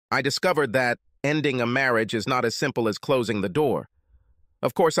I discovered that ending a marriage is not as simple as closing the door.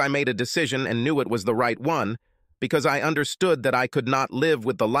 Of course, I made a decision and knew it was the right one, because I understood that I could not live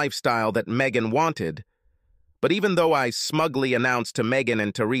with the lifestyle that Megan wanted. But even though I smugly announced to Megan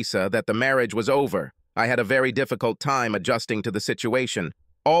and Teresa that the marriage was over, I had a very difficult time adjusting to the situation.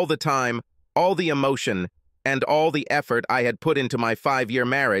 All the time, all the emotion, and all the effort I had put into my 5-year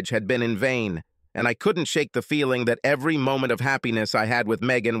marriage had been in vain, and I couldn't shake the feeling that every moment of happiness I had with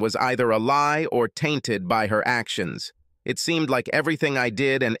Megan was either a lie or tainted by her actions. It seemed like everything I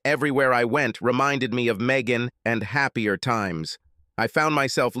did and everywhere I went reminded me of Megan and happier times. I found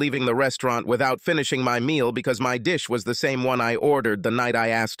myself leaving the restaurant without finishing my meal because my dish was the same one I ordered the night I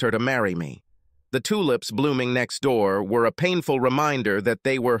asked her to marry me. The tulips blooming next door were a painful reminder that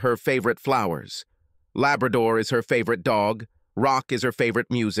they were her favorite flowers. Labrador is her favorite dog, rock is her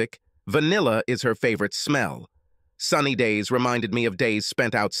favorite music, vanilla is her favorite smell. Sunny days reminded me of days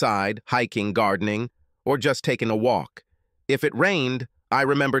spent outside, hiking, gardening, or just taking a walk. If it rained, I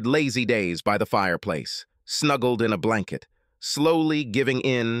remembered lazy days by the fireplace, snuggled in a blanket, slowly giving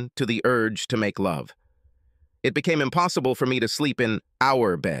in to the urge to make love. It became impossible for me to sleep in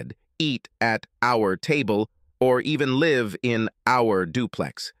our bed, eat at our table, or even live in our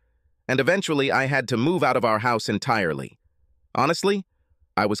duplex. And eventually I had to move out of our house entirely. Honestly,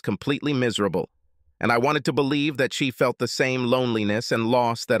 I was completely miserable, and I wanted to believe that she felt the same loneliness and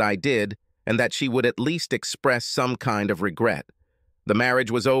loss that I did, and that she would at least express some kind of regret. The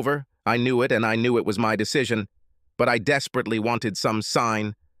marriage was over, I knew it, and I knew it was my decision, but I desperately wanted some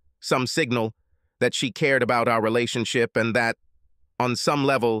sign, some signal, that she cared about our relationship and that, on some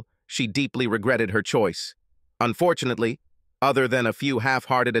level, she deeply regretted her choice. Unfortunately, other than a few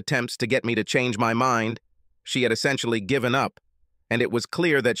half-hearted attempts to get me to change my mind, she had essentially given up, and it was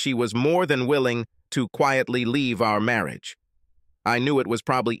clear that she was more than willing to quietly leave our marriage. I knew it was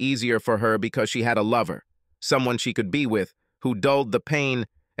probably easier for her because she had a lover, someone she could be with, who dulled the pain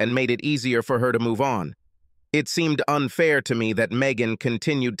and made it easier for her to move on. It seemed unfair to me that Megan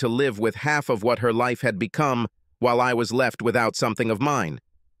continued to live with half of what her life had become while I was left without something of mine,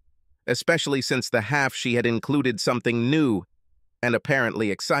 especially since the half she had included something new and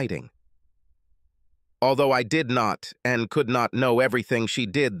apparently exciting. Although I did not and could not know everything she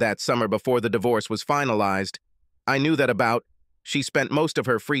did that summer before the divorce was finalized, I knew that she spent most of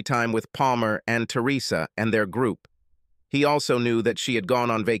her free time with Palmer and Teresa and their group. He also knew that she had gone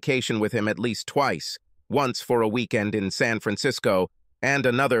on vacation with him at least twice, once for a weekend in San Francisco and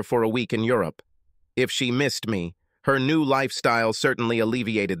another for a week in Europe. If she missed me, her new lifestyle certainly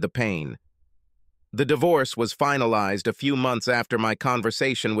alleviated the pain. The divorce was finalized a few months after my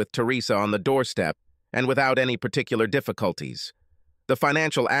conversation with Teresa on the doorstep, and without any particular difficulties. The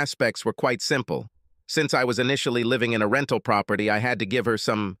financial aspects were quite simple. Since I was initially living in a rental property, I had to give her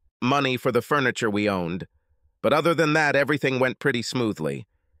some money for the furniture we owned. But other than that, everything went pretty smoothly.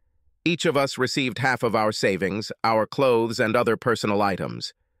 Each of us received half of our savings, our clothes, and other personal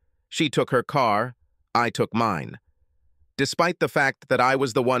items. She took her car, I took mine. Despite the fact that I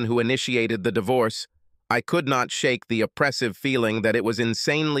was the one who initiated the divorce, I could not shake the oppressive feeling that it was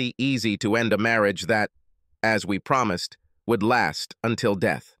insanely easy to end a marriage that, as we promised, would last until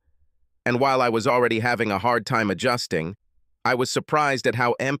death. And while I was already having a hard time adjusting, I was surprised at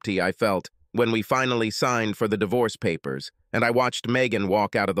how empty I felt when we finally signed for the divorce papers, and I watched Megan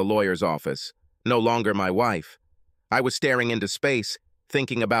walk out of the lawyer's office, no longer my wife. I was staring into space,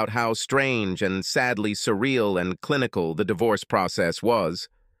 thinking about how strange and sadly surreal and clinical the divorce process was,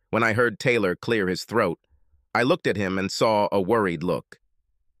 when I heard Taylor clear his throat. I looked at him and saw a worried look.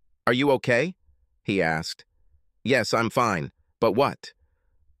 "Are you okay?" he asked. "Yes, I'm fine. But what?"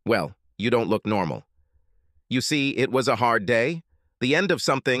 "Well, you don't look normal." You see, it was a hard day, the end of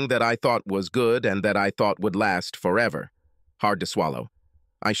something that I thought was good and that I thought would last forever. Hard to swallow.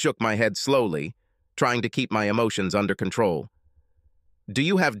 I shook my head slowly, trying to keep my emotions under control. "Do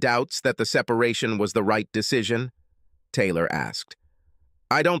you have doubts that the separation was the right decision?" Taylor asked.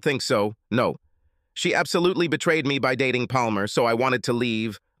 "I don't think so, no. She absolutely betrayed me by dating Palmer, so I wanted to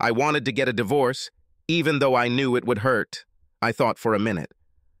leave. I wanted to get a divorce, even though I knew it would hurt." I thought for a minute.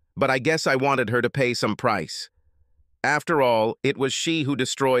 "But I guess I wanted her to pay some price. After all, it was she who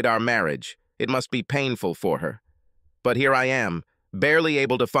destroyed our marriage. It must be painful for her. But here I am, barely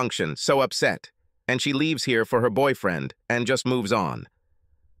able to function, so upset. And she leaves here for her boyfriend and just moves on.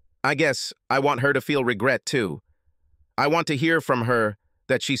 I guess I want her to feel regret too. I want to hear from her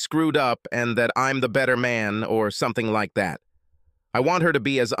that she screwed up and that I'm the better man or something like that. I want her to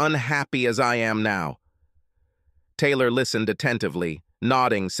be as unhappy as I am now." Taylor listened attentively,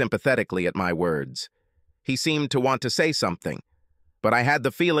 nodding sympathetically at my words. He seemed to want to say something, but I had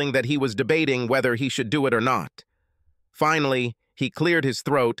the feeling that he was debating whether he should do it or not. Finally, he cleared his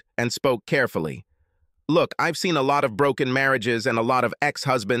throat and spoke carefully. Look, I've seen a lot of broken marriages and a lot of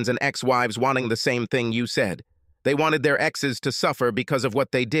ex-husbands and ex-wives wanting the same thing you said. They wanted their exes to suffer because of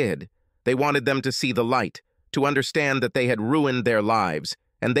what they did. They wanted them to see the light, to understand that they had ruined their lives,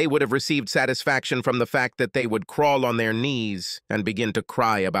 and they would have received satisfaction from the fact that they would crawl on their knees and begin to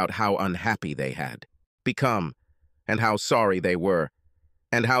cry about how unhappy they had become, and how sorry they were,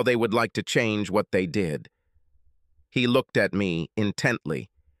 and how they would like to change what they did. He looked at me intently,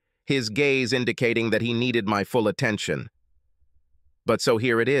 his gaze indicating that he needed my full attention. But so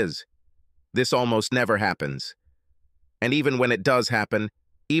here it is. This almost never happens. And even when it does happen,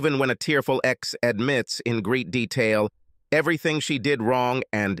 even when a tearful ex admits in great detail everything she did wrong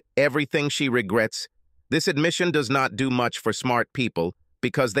and everything she regrets, this admission does not do much for smart people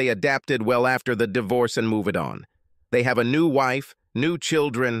because they adapted well after the divorce and move it on. They have a new wife, new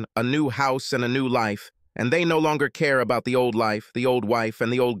children, a new house, and a new life, and they no longer care about the old life, the old wife,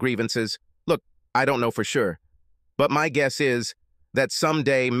 and the old grievances. Look, I don't know for sure, but my guess is that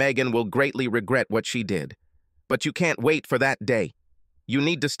someday Megan will greatly regret what she did. But you can't wait for that day. You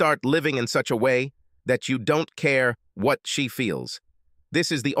need to start living in such a way that you don't care what she feels.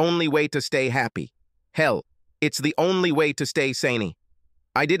 This is the only way to stay happy. Hell, it's the only way to stay sane.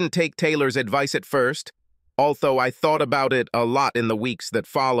 I didn't take Taylor's advice at first, although I thought about it a lot in the weeks that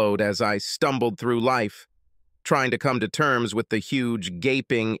followed as I stumbled through life, trying to come to terms with the huge,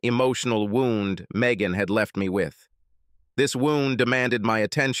 gaping, emotional wound Megan had left me with. This wound demanded my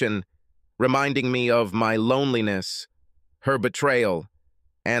attention, reminding me of my loneliness, her betrayal,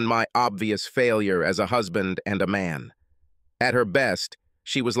 and my obvious failure as a husband and a man. At her best,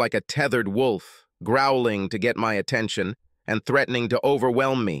 she was like a tethered wolf, growling to get my attention and threatening to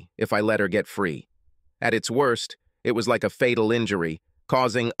overwhelm me if I let her get free. At its worst, it was like a fatal injury,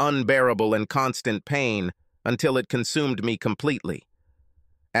 causing unbearable and constant pain until it consumed me completely.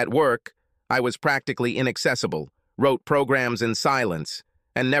 At work, I was practically inaccessible, wrote programs in silence,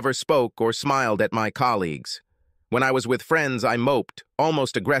 and never spoke or smiled at my colleagues. When I was with friends, I moped,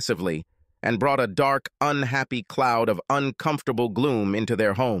 almost aggressively, and brought a dark, unhappy cloud of uncomfortable gloom into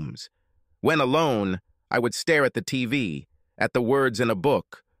their homes. When alone, I would stare at the TV, at the words in a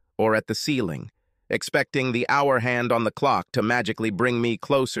book, or at the ceiling, expecting the hour hand on the clock to magically bring me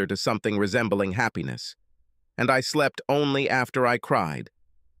closer to something resembling happiness. And I slept only after I cried.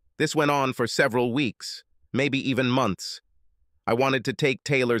 This went on for several weeks, maybe even months. I wanted to take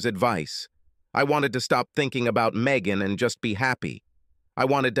Taylor's advice. I wanted to stop thinking about Megan and just be happy. I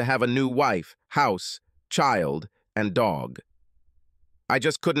wanted to have a new wife, house, child, and dog. I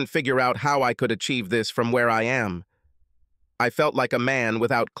just couldn't figure out how I could achieve this from where I am. I felt like a man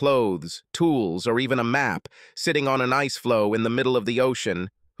without clothes, tools, or even a map, sitting on an ice floe in the middle of the ocean,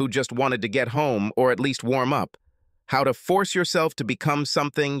 who just wanted to get home or at least warm up. How to force yourself to become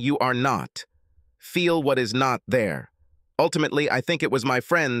something you are not. Feel what is not there. Ultimately, I think it was my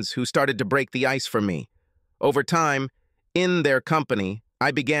friends who started to break the ice for me. Over time, in their company,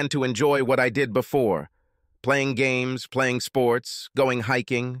 I began to enjoy what I did before. Playing games, playing sports, going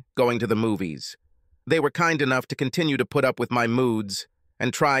hiking, going to the movies. They were kind enough to continue to put up with my moods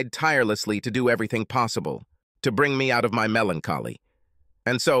and tried tirelessly to do everything possible to bring me out of my melancholy.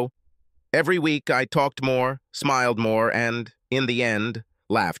 And so, every week I talked more, smiled more, and, in the end,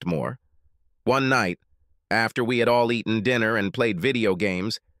 laughed more. One night, after we had all eaten dinner and played video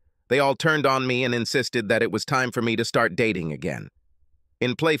games, they all turned on me and insisted that it was time for me to start dating again.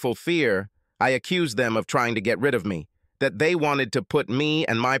 In playful fear, I accused them of trying to get rid of me, that they wanted to put me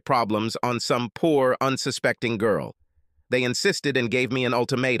and my problems on some poor, unsuspecting girl. They insisted and gave me an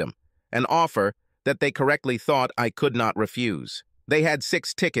ultimatum, an offer that they correctly thought I could not refuse. They had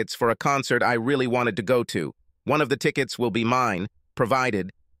 6 tickets for a concert I really wanted to go to. One of the tickets will be mine,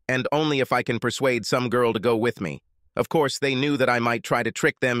 provided, and only if I can persuade some girl to go with me. Of course, they knew that I might try to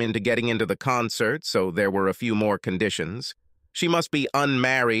trick them into getting into the concert, so there were a few more conditions. She must be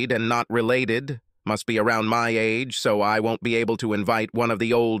unmarried and not related, must be around my age, so I won't be able to invite one of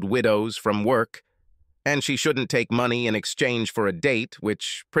the old widows from work. And she shouldn't take money in exchange for a date,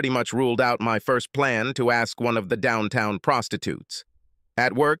 which pretty much ruled out my first plan to ask one of the downtown prostitutes.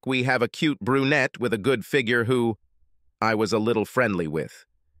 At work, we have a cute brunette with a good figure who I was a little friendly with.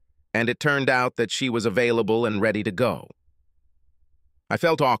 And it turned out that she was available and ready to go. I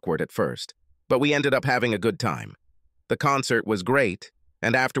felt awkward at first, but we ended up having a good time. The concert was great,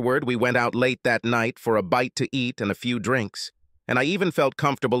 and afterward we went out late that night for a bite to eat and a few drinks, and I even felt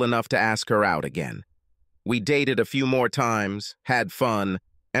comfortable enough to ask her out again. We dated a few more times, had fun,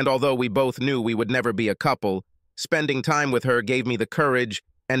 and although we both knew we would never be a couple, Spending time with her gave me the courage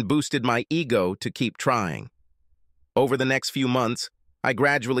and boosted my ego to keep trying. Over the next few months, I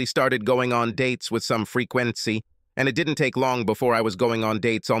gradually started going on dates with some frequency, and it didn't take long before I was going on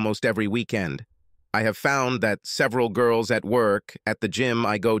dates almost every weekend. I have found that several girls at work, at the gym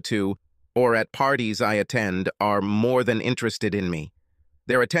I go to, or at parties I attend are more than interested in me.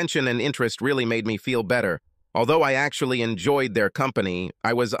 Their attention and interest really made me feel better. Although I actually enjoyed their company,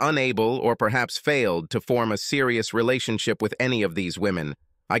 I was unable or perhaps failed to form a serious relationship with any of these women.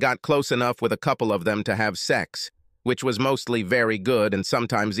 I got close enough with a couple of them to have sex, which was mostly very good and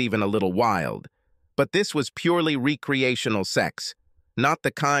sometimes even a little wild. But this was purely recreational sex, not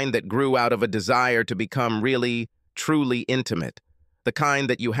the kind that grew out of a desire to become really, truly intimate, the kind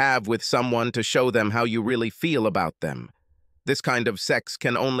that you have with someone to show them how you really feel about them. This kind of sex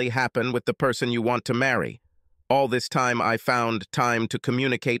can only happen with the person you want to marry. All this time I found time to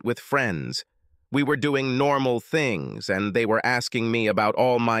communicate with friends. We were doing normal things, and they were asking me about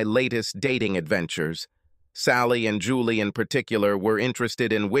all my latest dating adventures. Sally and Julie in particular were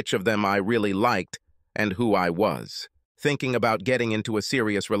interested in which of them I really liked and who I was, thinking about getting into a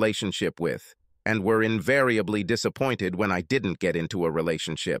serious relationship with, and were invariably disappointed when I didn't get into a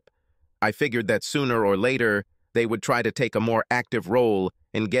relationship. I figured that sooner or later they would try to take a more active role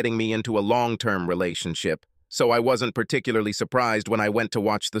in getting me into a long-term relationship, so I wasn't particularly surprised when I went to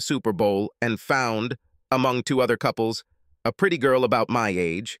watch the Super Bowl and found, among two other couples, a pretty girl about my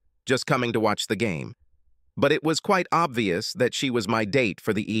age, just coming to watch the game. But it was quite obvious that she was my date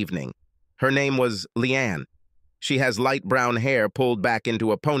for the evening. Her name was Leanne. She has light brown hair pulled back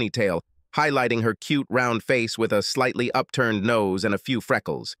into a ponytail, highlighting her cute round face with a slightly upturned nose and a few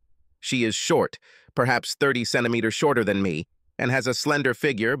freckles. She is short, perhaps 30 centimeters shorter than me, and has a slender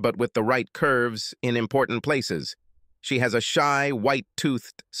figure but with the right curves in important places. She has a shy,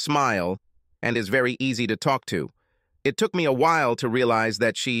 white-toothed smile and is very easy to talk to. It took me a while to realize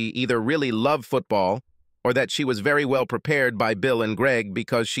that she either really loved football or that she was very well prepared by Bill and Greg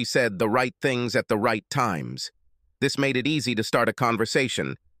because she said the right things at the right times. This made it easy to start a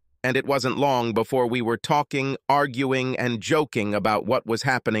conversation, and it wasn't long before we were talking, arguing, and joking about what was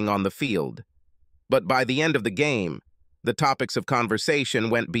happening on the field. But by the end of the game, the topics of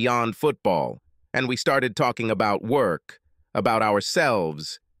conversation went beyond football, and we started talking about work, about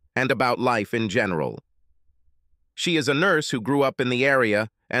ourselves, and about life in general. She is a nurse who grew up in the area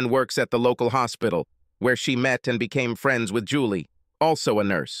and works at the local hospital, where she met and became friends with Julie, also a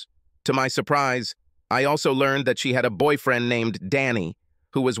nurse. To my surprise, I also learned that she had a boyfriend named Danny,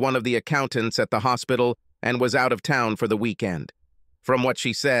 who was one of the accountants at the hospital and was out of town for the weekend. From what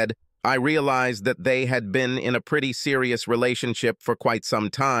she said, I realized that they had been in a pretty serious relationship for quite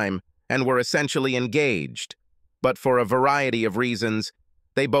some time and were essentially engaged. But for a variety of reasons,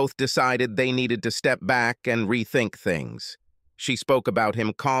 they both decided they needed to step back and rethink things. She spoke about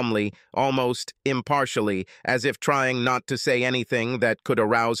him calmly, almost impartially, as if trying not to say anything that could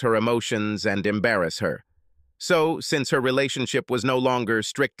arouse her emotions and embarrass her. So, since her relationship was no longer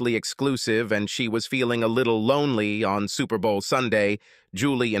strictly exclusive and she was feeling a little lonely on Super Bowl Sunday,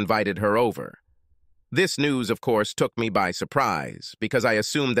 Julie invited her over. This news, of course, took me by surprise, because I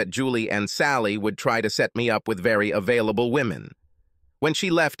assumed that Julie and Sally would try to set me up with very available women. When she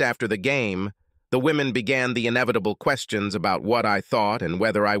left after the game, the women began the inevitable questions about what I thought and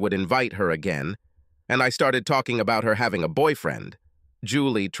whether I would invite her again, and I started talking about her having a boyfriend.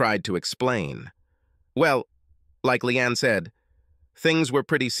 Julie tried to explain. Well, like Leanne said, things were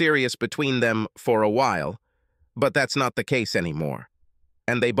pretty serious between them for a while, but that's not the case anymore,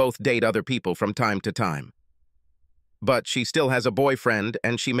 and they both date other people from time to time. But she still has a boyfriend,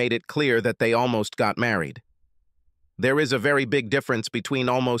 and she made it clear that they almost got married. There is a very big difference between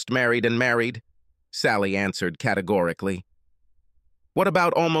almost married and married, Sally answered categorically. What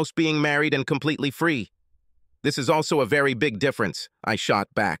about almost being married and completely free? This is also a very big difference, I shot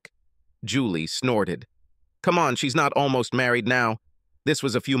back. Julie snorted. Come on, she's not almost married now. This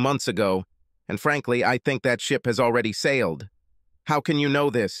was a few months ago, and frankly, I think that ship has already sailed. How can you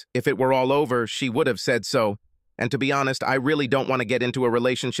know this? If it were all over, she would have said so. And to be honest, I really don't want to get into a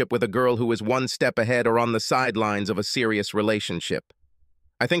relationship with a girl who is one step ahead or on the sidelines of a serious relationship.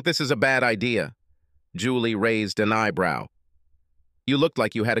 I think this is a bad idea. Julie raised an eyebrow. You looked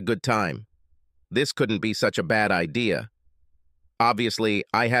like you had a good time. This couldn't be such a bad idea. Obviously,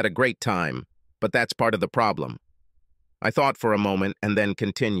 I had a great time, but that's part of the problem. I thought for a moment and then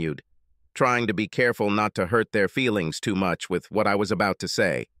continued, trying to be careful not to hurt their feelings too much with what I was about to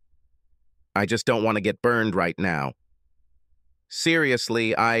say. I just don't want to get burned right now.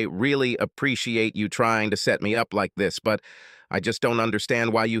 Seriously, I really appreciate you trying to set me up like this, but I just don't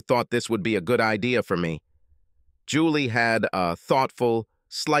understand why you thought this would be a good idea for me. Julie had a thoughtful,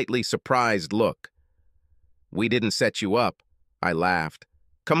 slightly surprised look. "We didn't set you up," I laughed.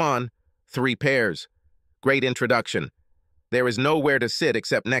 "Come on, 3 pairs. Great introduction. There is nowhere to sit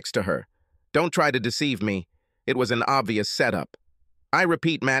except next to her. Don't try to deceive me. It was an obvious setup." "I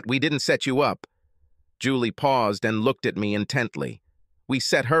repeat, Matt, we didn't set you up." Julie paused and looked at me intently. "We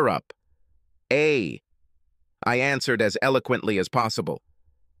set her up." "A," I answered as eloquently as possible.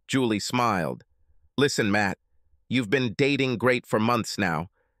 Julie smiled. "Listen, Matt, you've been dating great for months now,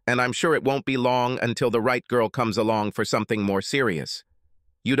 and I'm sure it won't be long until the right girl comes along for something more serious.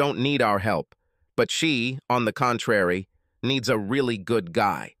 You don't need our help, but she, on the contrary, needs a really good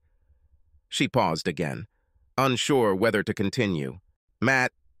guy." She paused again, unsure whether to continue.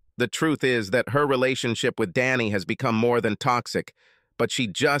 "Matt, the truth is that her relationship with Danny has become more than toxic, but she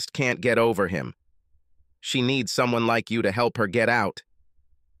just can't get over him. She needs someone like you to help her get out."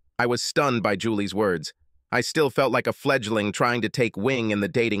 I was stunned by Julie's words. I still felt like a fledgling trying to take wing in the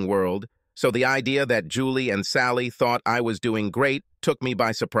dating world, so the idea that Julie and Sally thought I was doing great took me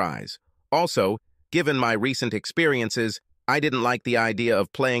by surprise. Also, given my recent experiences, I didn't like the idea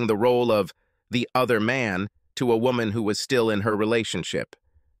of playing the role of the other man to a woman who was still in her relationship.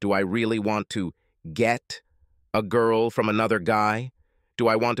 Do I really want to get a girl from another guy? Do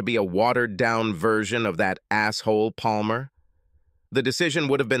I want to be a watered-down version of that asshole Palmer? The decision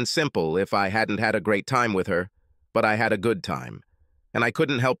would have been simple if I hadn't had a great time with her, but I had a good time. And I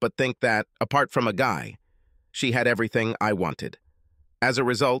couldn't help but think that, apart from a guy, she had everything I wanted. As a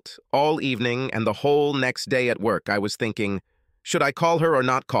result, all evening and the whole next day at work, I was thinking, should I call her or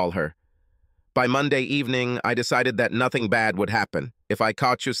not call her? By Monday evening, I decided that nothing bad would happen if I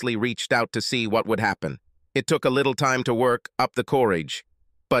cautiously reached out to see what would happen. It took a little time to work up the courage,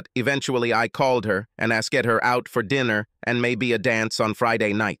 but eventually I called her and asked to get her out for dinner and maybe a dance on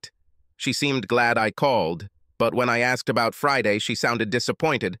Friday night. She seemed glad I called, but when I asked about Friday, she sounded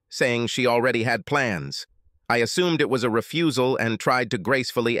disappointed, saying she already had plans. I assumed it was a refusal and tried to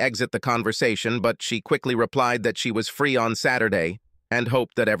gracefully exit the conversation, but she quickly replied that she was free on Saturday and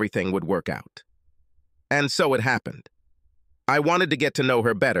hoped that everything would work out. And so it happened. I wanted to get to know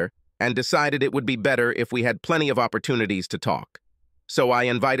her better and decided it would be better if we had plenty of opportunities to talk. So I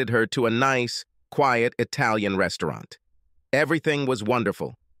invited her to a nice, quiet Italian restaurant. Everything was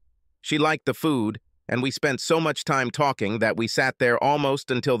wonderful. She liked the food, and we spent so much time talking that we sat there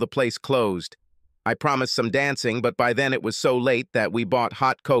almost until the place closed. I promised some dancing, but by then it was so late that we bought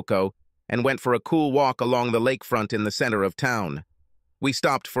hot cocoa and went for a cool walk along the lakefront in the center of town. We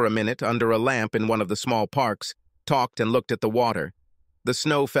stopped for a minute under a lamp in one of the small parks, talked and looked at the water. The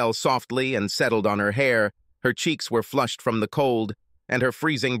snow fell softly and settled on her hair, her cheeks were flushed from the cold, and her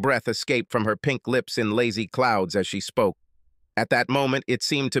freezing breath escaped from her pink lips in lazy clouds as she spoke. At that moment, it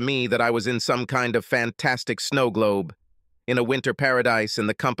seemed to me that I was in some kind of fantastic snow globe, in a winter paradise in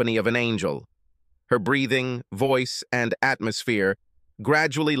the company of an angel. Her breathing, voice, and atmosphere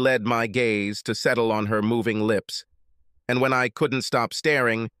gradually led my gaze to settle on her moving lips, and when I couldn't stop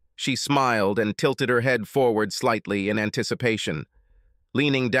staring, she smiled and tilted her head forward slightly in anticipation.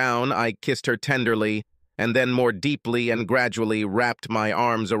 Leaning down, I kissed her tenderly, and then more deeply and gradually wrapped my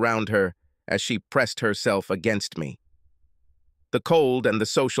arms around her as she pressed herself against me. The cold and the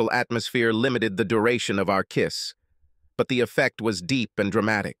social atmosphere limited the duration of our kiss, but the effect was deep and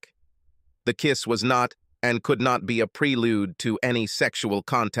dramatic. The kiss was not and could not be a prelude to any sexual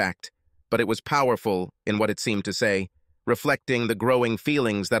contact, but it was powerful in what it seemed to say, reflecting the growing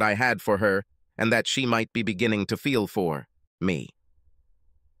feelings that I had for her and that she might be beginning to feel for me.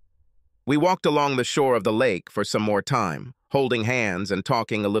 We walked along the shore of the lake for some more time, holding hands and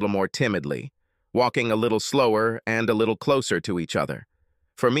talking a little more timidly, walking a little slower and a little closer to each other.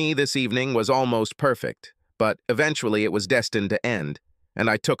 For me, this evening was almost perfect, but eventually it was destined to end, and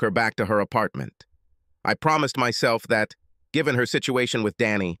I took her back to her apartment. I promised myself that, given her situation with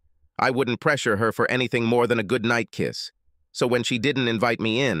Danny, I wouldn't pressure her for anything more than a good night kiss, so when she didn't invite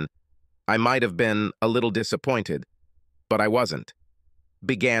me in, I might have been a little disappointed, but I wasn't.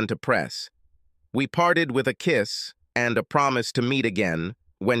 Began to press. We parted with a kiss and a promise to meet again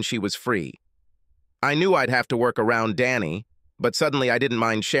when she was free. I knew I'd have to work around Danny, but suddenly I didn't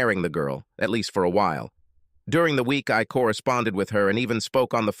mind sharing the girl, at least for a while. During the week, I corresponded with her and even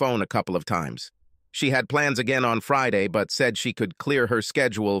spoke on the phone a couple of times. She had plans again on Friday, but said she could clear her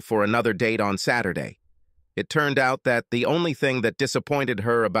schedule for another date on Saturday. It turned out that the only thing that disappointed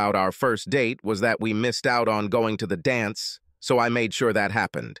her about our first date was that we missed out on going to the dance, so I made sure that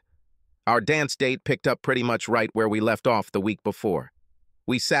happened. Our dance date picked up pretty much right where we left off the week before.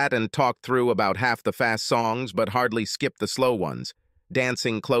 We sat and talked through about half the fast songs, but hardly skipped the slow ones,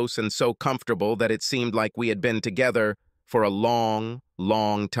 dancing close and so comfortable that it seemed like we had been together for a long,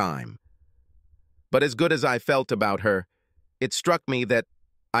 long time. But as good as I felt about her, it struck me that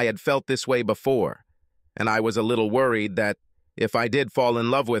I had felt this way before, and I was a little worried that if I did fall in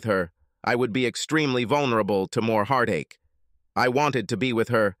love with her, I would be extremely vulnerable to more heartache. I wanted to be with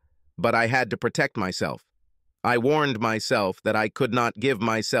her, but I had to protect myself. I warned myself that I could not give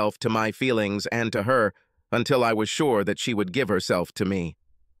myself to my feelings and to her until I was sure that she would give herself to me.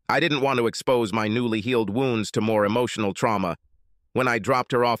 I didn't want to expose my newly healed wounds to more emotional trauma. When I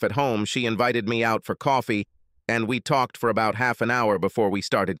dropped her off at home, she invited me out for coffee, and we talked for about half an hour before we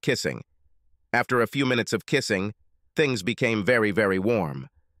started kissing. After a few minutes of kissing, things became very, very warm.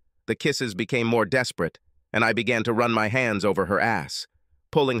 The kisses became more desperate, and I began to run my hands over her ass,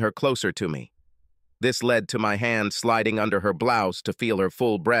 pulling her closer to me. This led to my hand sliding under her blouse to feel her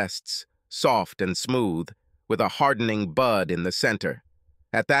full breasts, soft and smooth, with a hardening bud in the center.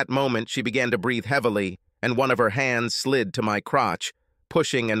 At that moment, she began to breathe heavily, and one of her hands slid to my crotch,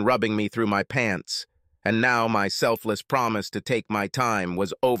 pushing and rubbing me through my pants. And now my selfless promise to take my time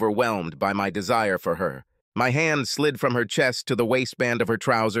was overwhelmed by my desire for her. My hand slid from her chest to the waistband of her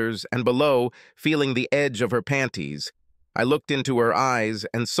trousers, and below, feeling the edge of her panties. I looked into her eyes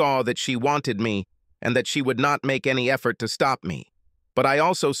and saw that she wanted me, and that she would not make any effort to stop me. But I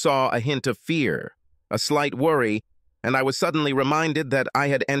also saw a hint of fear, a slight worry, and I was suddenly reminded that I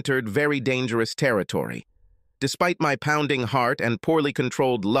had entered very dangerous territory. Despite my pounding heart and poorly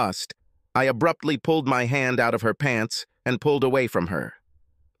controlled lust, I abruptly pulled my hand out of her pants and pulled away from her.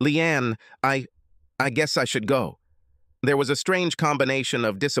 "Leanne, I guess I should go." There was a strange combination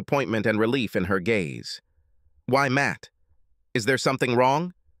of disappointment and relief in her gaze. "Why, Matt? Is there something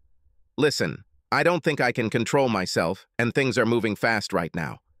wrong?" "Listen, I don't think I can control myself, and things are moving fast right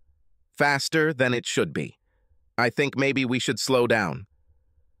now. Faster than it should be. I think maybe we should slow down."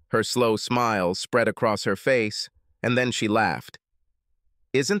 Her slow smile spread across her face, and then she laughed.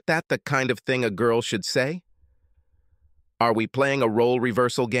 "Isn't that the kind of thing a girl should say? Are we playing a role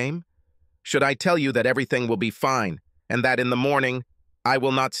reversal game? Should I tell you that everything will be fine, and that in the morning, I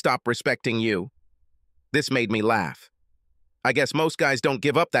will not stop respecting you?" This made me laugh. "I guess most guys don't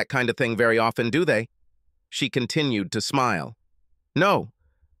give up that kind of thing very often, do they?" She continued to smile. "No,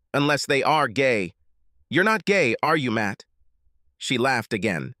 unless they are gay. You're not gay, are you, Matt?" She laughed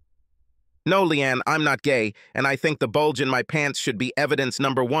again. "No, Leanne, I'm not gay, and I think the bulge in my pants should be evidence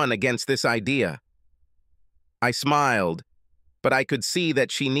number one against this idea." I smiled, but I could see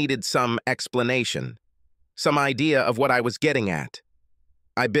that she needed some explanation, some idea of what I was getting at.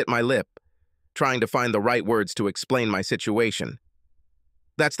 I bit my lip, trying to find the right words to explain my situation.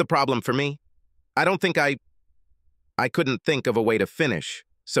 "That's the problem for me. I don't think I couldn't think of a way to finish,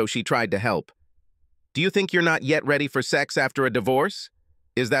 so she tried to help. "Do you think you're not yet ready for sex after a divorce?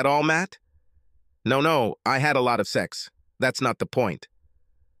 Is that all, Matt?" No, I had a lot of sex. That's not the point."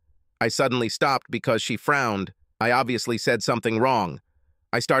 I suddenly stopped because she frowned. I obviously said something wrong.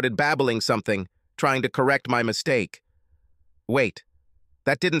 I started babbling something, trying to correct my mistake. "Wait,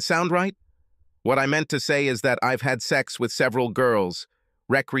 that didn't sound right? What I meant to say is that I've had sex with several girls,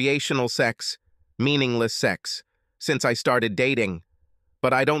 recreational sex, meaningless sex, since I started dating.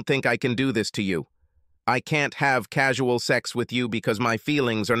 But I don't think I can do this to you. I can't have casual sex with you because my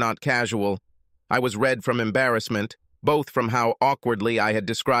feelings are not casual." I was red from embarrassment, both from how awkwardly I had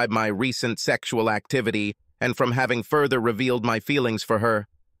described my recent sexual activity and from having further revealed my feelings for her.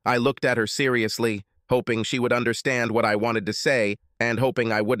 I looked at her seriously, hoping she would understand what I wanted to say and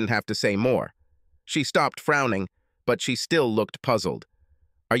hoping I wouldn't have to say more. She stopped frowning, but she still looked puzzled.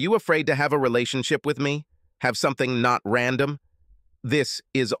 "Are you afraid to have a relationship with me? Have something not random? This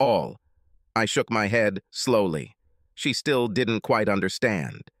is all." I shook my head slowly. She still didn't quite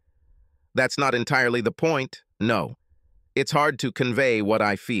understand. "That's not entirely the point, no. It's hard to convey what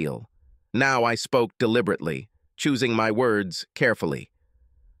I feel." Now I spoke deliberately, choosing my words carefully.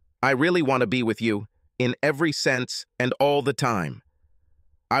 "I really want to be with you, in every sense and all the time.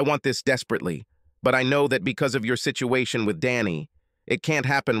 I want this desperately, but I know that because of your situation with Danny, it can't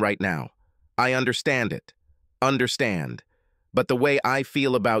happen right now. I understand it. Understand. But the way I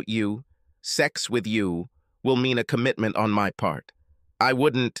feel about you, sex with you, will mean a commitment on my part.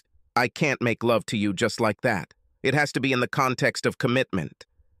 I can't make love to you just like that. It has to be in the context of commitment.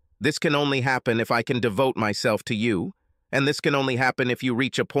 This can only happen if I can devote myself to you, and this can only happen if you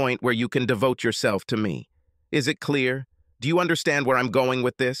reach a point where you can devote yourself to me. Is it clear? Do you understand where I'm going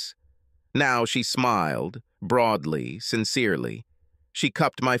with this?" Now she smiled, broadly, sincerely. She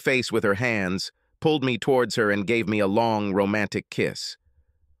cupped my face with her hands, pulled me towards her, and gave me a long, romantic kiss.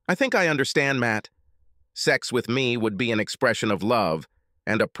 "I think I understand, Matt. Sex with me would be an expression of love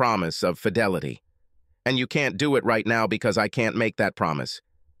and a promise of fidelity. And you can't do it right now because I can't make that promise.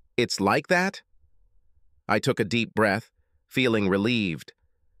 It's like that? I took a deep breath, feeling relieved.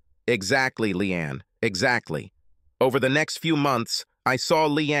 Exactly, Leanne, exactly. Over the next few months, I saw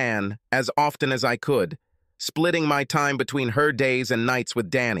Leanne as often as I could, splitting my time between her days and nights with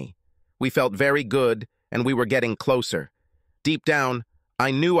Danny. We felt very good, and we were getting closer. Deep down,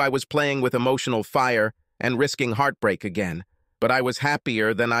 I knew I was playing with emotional fire and risking heartbreak again, but I was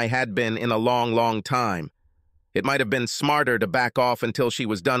happier than I had been in a long, long time. It might have been smarter to back off until she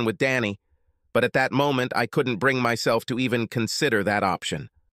was done with Danny, but at that moment I couldn't bring myself to even consider that option.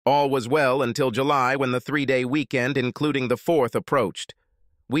 All was well until July when the 3-day weekend, including the 4th, approached.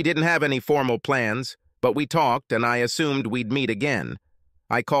 We didn't have any formal plans, but we talked and I assumed we'd meet again.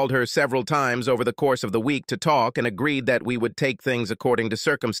 I called her several times over the course of the week to talk and agreed that we would take things according to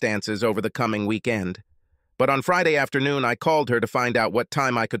circumstances over the coming weekend. But on Friday afternoon, I called her to find out what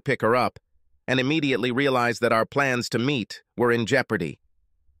time I could pick her up, and immediately realized that our plans to meet were in jeopardy.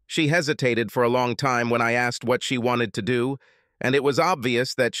 She hesitated for a long time when I asked what she wanted to do, and it was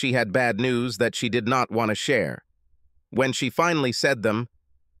obvious that she had bad news that she did not want to share. When she finally said them,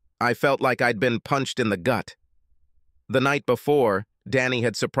 I felt like I'd been punched in the gut. The night before, Danny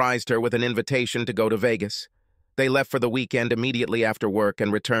had surprised her with an invitation to go to Vegas. They left for the weekend immediately after work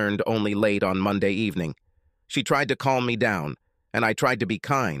and returned only late on Monday evening. She tried to calm me down, and I tried to be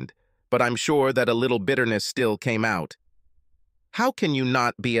kind, but I'm sure that a little bitterness still came out. How can you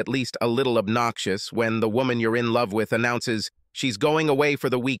not be at least a little obnoxious when the woman you're in love with announces she's going away for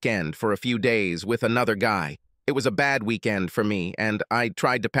the weekend for a few days with another guy? It was a bad weekend for me, and I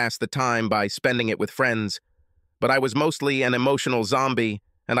tried to pass the time by spending it with friends, but I was mostly an emotional zombie,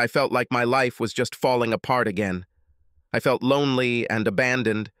 and I felt like my life was just falling apart again. I felt lonely and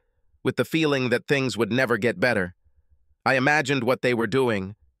abandoned, with the feeling that things would never get better. I imagined what they were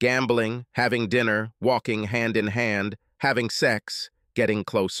doing: gambling, having dinner, walking hand in hand, having sex, getting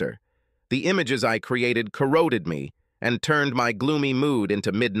closer. The images I created corroded me and turned my gloomy mood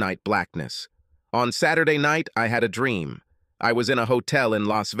into midnight blackness. On Saturday night, I had a dream. I was in a hotel in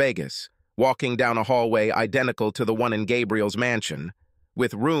Las Vegas, walking down a hallway identical to the one in Gabriel's mansion,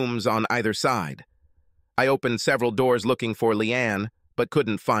 with rooms on either side. I opened several doors looking for Leanne, but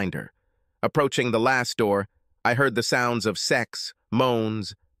couldn't find her. Approaching the last door, I heard the sounds of sex,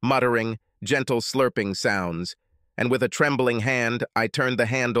 moans, muttering, gentle slurping sounds, and with a trembling hand, I turned the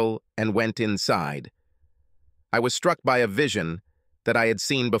handle and went inside. I was struck by a vision that I had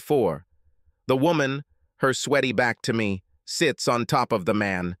seen before. The woman, her sweaty back to me, sits on top of the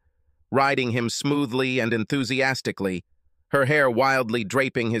man, riding him smoothly and enthusiastically, her hair wildly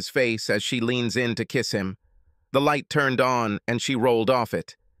draping his face as she leans in to kiss him. The light turned on and she rolled off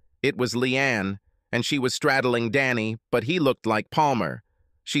it. It was Leanne, and she was straddling Danny, but he looked like Palmer.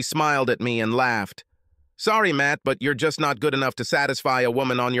 She smiled at me and laughed. "Sorry, Matt, but you're just not good enough to satisfy a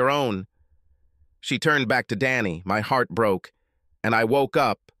woman on your own." She turned back to Danny. My heart broke, and I woke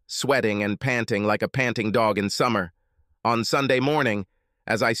up, sweating and panting like a panting dog in summer. On Sunday morning,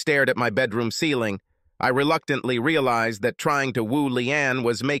 as I stared at my bedroom ceiling, I reluctantly realized that trying to woo Leanne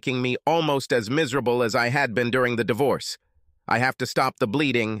was making me almost as miserable as I had been during the divorce. I have to stop the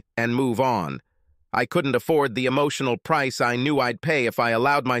bleeding and move on. I couldn't afford the emotional price I knew I'd pay if I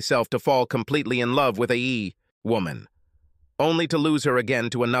allowed myself to fall completely in love with a woman, only to lose her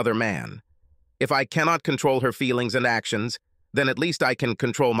again to another man. If I cannot control her feelings and actions, then at least I can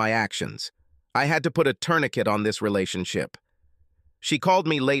control my actions. I had to put a tourniquet on this relationship. She called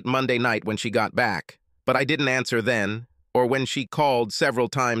me late Monday night when she got back, but I didn't answer then, or when she called several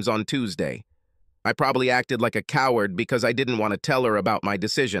times on Tuesday. I probably acted like a coward because I didn't want to tell her about my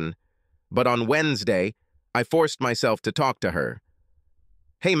decision, but on Wednesday, I forced myself to talk to her.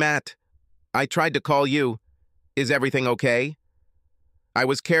 "Hey, Matt, I tried to call you. Is everything okay?" I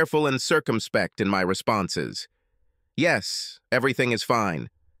was careful and circumspect in my responses. "Yes, everything is fine.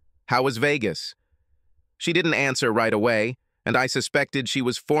 How was Vegas?" She didn't answer right away, and I suspected she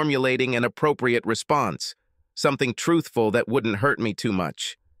was formulating an appropriate response, something truthful that wouldn't hurt me too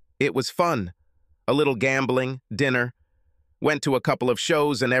much. "It was fun. A little gambling, dinner. Went to a couple of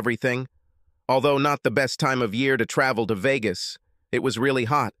shows and everything. Although not the best time of year to travel to Vegas, it was really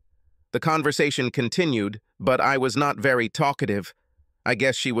hot." The conversation continued, but I was not very talkative. I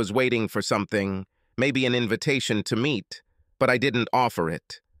guess she was waiting for something, maybe an invitation to meet, but I didn't offer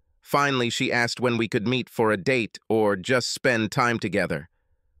it. Finally, she asked when we could meet for a date or just spend time together.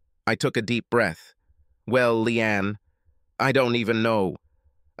 I took a deep breath. "Well, Leanne, I don't even know.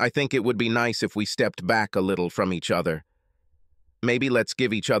 I think it would be nice if we stepped back a little from each other. Maybe let's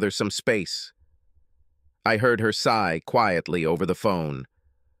give each other some space." I heard her sigh quietly over the phone.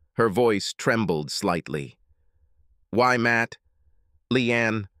 Her voice trembled slightly. "Why, Matt?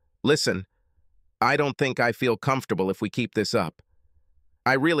 Leanne, listen, I don't think I feel comfortable if we keep this up.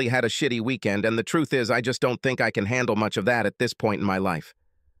 I really had a shitty weekend, and the truth is I just don't think I can handle much of that at this point in my life.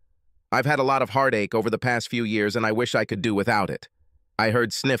 I've had a lot of heartache over the past few years, and I wish I could do without it." I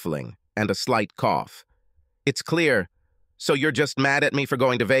heard sniffling and a slight cough. "It's clear. So you're just mad at me for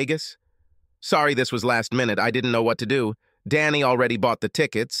going to Vegas? Sorry this was last minute. I didn't know what to do. Danny already bought the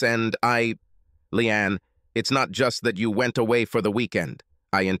tickets, and Leanne, it's not just that you went away for the weekend,"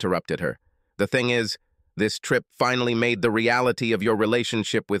 I interrupted her. "The thing is, this trip finally made the reality of your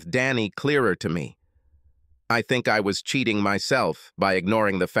relationship with Danny clearer to me. I think I was cheating myself by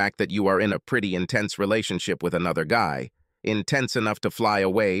ignoring the fact that you are in a pretty intense relationship with another guy, intense enough to fly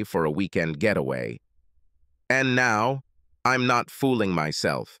away for a weekend getaway. And now, I'm not fooling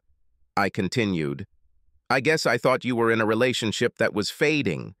myself," I continued. "I guess I thought you were in a relationship that was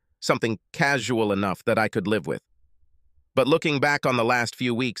fading, something casual enough that I could live with. But looking back on the last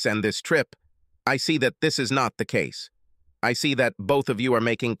few weeks and this trip, I see that this is not the case. I see that both of you are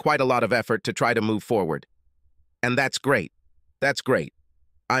making quite a lot of effort to try to move forward. And that's great. That's great.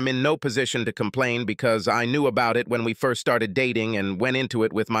 I'm in no position to complain because I knew about it when we first started dating and went into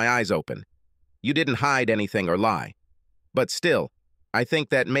it with my eyes open. You didn't hide anything or lie. But still, I think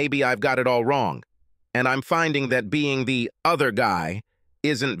that maybe I've got it all wrong, and I'm finding that being the other guy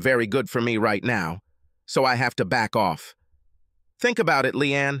isn't very good for me right now, so I have to back off. Think about it,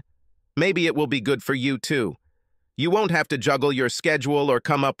 Leanne. Maybe it will be good for you too. You won't have to juggle your schedule or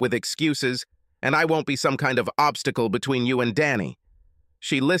come up with excuses, and I won't be some kind of obstacle between you and Danny."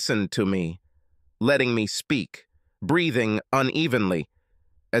 She listened to me, letting me speak, breathing unevenly,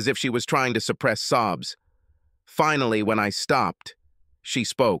 as if she was trying to suppress sobs. Finally, when I stopped, she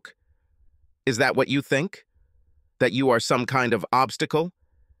spoke. "Is that what you think? That you are some kind of obstacle?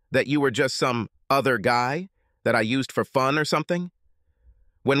 That you were just some other guy that I used for fun or something?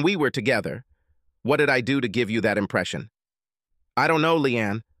 When we were together, what did I do to give you that impression? I don't know,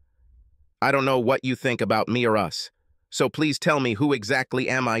 Leanne. I don't know what you think about me or us, so please tell me, who exactly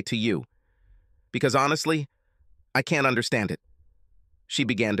am I to you? Because honestly, I can't understand it." She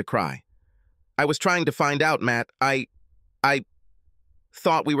began to cry. "I was trying to find out, Matt. I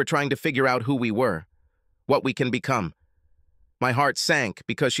thought we were trying to figure out who we were, what we can become." My heart sank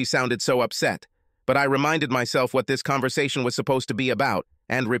because she sounded so upset, but I reminded myself what this conversation was supposed to be about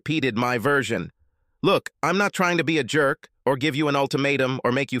and repeated my version. "Look, I'm not trying to be a jerk or give you an ultimatum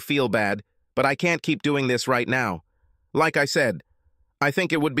or make you feel bad, but I can't keep doing this right now. Like I said, I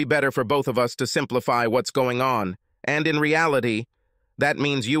think it would be better for both of us to simplify what's going on, and in reality, that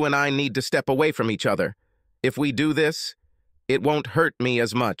means you and I need to step away from each other. If we do this, it won't hurt me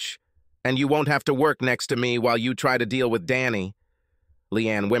as much, and you won't have to work next to me while you try to deal with Danny."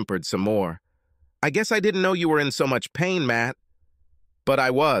 Leanne whimpered some more. "I guess I didn't know you were in so much pain, Matt." But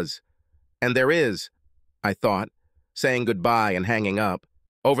I was, and there is, I thought, saying goodbye and hanging up.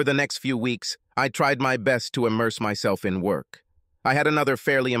 Over the next few weeks, I tried my best to immerse myself in work. I had another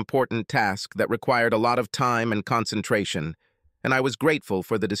fairly important task that required a lot of time and concentration, and I was grateful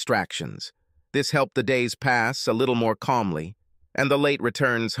for the distractions. This helped the days pass a little more calmly, and the late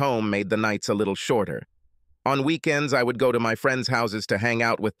returns home made the nights a little shorter. On weekends, I would go to my friends' houses to hang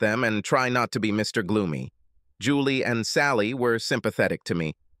out with them and try not to be Mr. Gloomy. Julie and Sally were sympathetic to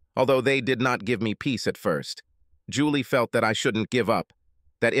me, although they did not give me peace at first. Julie felt that I shouldn't give up,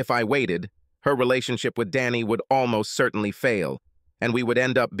 that if I waited, her relationship with Danny would almost certainly fail, and we would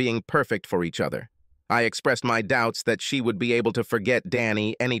end up being perfect for each other. I expressed my doubts that she would be able to forget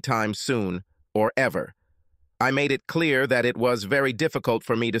Danny anytime soon, or ever. I made it clear that it was very difficult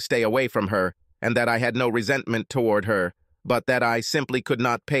for me to stay away from her, and that I had no resentment toward her, but that I simply could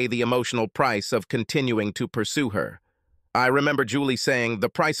not pay the emotional price of continuing to pursue her. I remember Julie saying, "The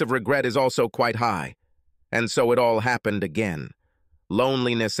price of regret is also quite high." And so it all happened again.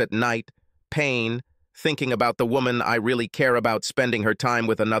 Loneliness at night, pain, thinking about the woman I really care about spending her time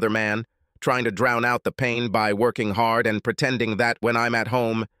with another man, trying to drown out the pain by working hard and pretending that when I'm at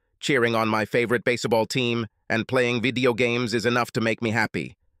home, cheering on my favorite baseball team and playing video games is enough to make me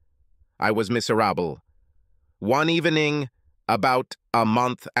happy. I was miserable. One evening, about a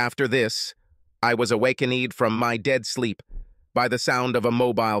month after this, I was awakened from my dead sleep by the sound of a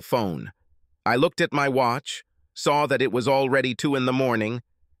mobile phone. I looked at my watch, saw that it was already 2 in the morning,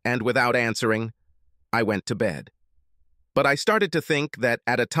 and without answering, I went to bed. But I started to think that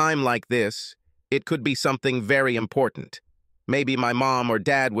at a time like this, it could be something very important. Maybe my mom or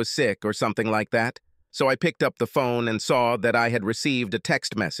dad was sick or something like that, so I picked up the phone and saw that I had received a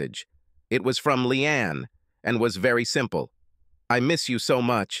text message. It was from Leanne, and was very simple. "I miss you so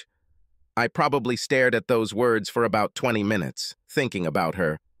much." I probably stared at those words for about 20 minutes, thinking about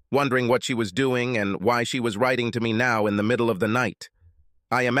her, wondering what she was doing and why she was writing to me now in the middle of the night.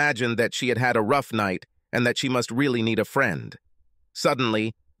 I imagined that she had had a rough night and that she must really need a friend.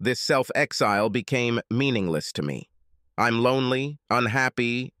 Suddenly, this self-exile became meaningless to me. I'm lonely,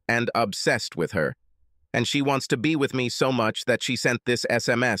 unhappy, and obsessed with her. And she wants to be with me so much that she sent this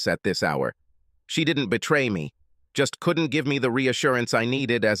SMS at this hour. She didn't betray me, just couldn't give me the reassurance I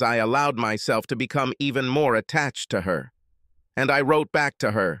needed as I allowed myself to become even more attached to her. And I wrote back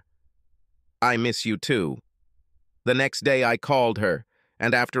to her, "I miss you too." The next day I called her,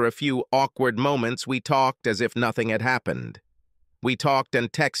 and after a few awkward moments we talked as if nothing had happened. We talked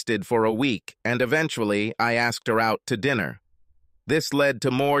and texted for a week, and eventually I asked her out to dinner. This led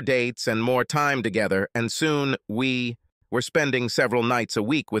to more dates and more time together, and soon we were spending several nights a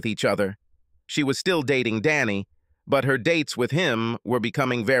week with each other. She was still dating Danny, but her dates with him were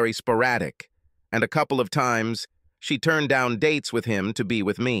becoming very sporadic, and a couple of times she turned down dates with him to be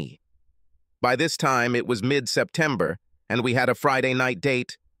with me. By this time, it was mid-September, and we had a Friday night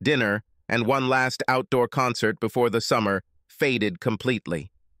date, dinner, and one last outdoor concert before the summer faded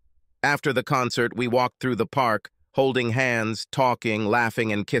completely. After the concert, we walked through the park, holding hands, talking,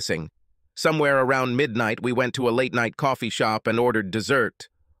 laughing, and kissing. Somewhere around midnight, we went to a late-night coffee shop and ordered dessert,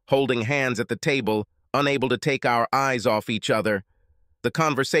 holding hands at the table, unable to take our eyes off each other. The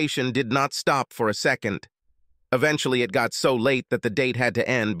conversation did not stop for a second. Eventually, it got so late that the date had to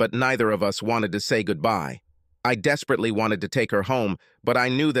end, but neither of us wanted to say goodbye. I desperately wanted to take her home, but I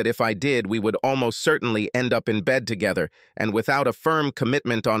knew that if I did, we would almost certainly end up in bed together, and without a firm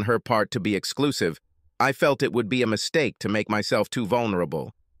commitment on her part to be exclusive, I felt it would be a mistake to make myself too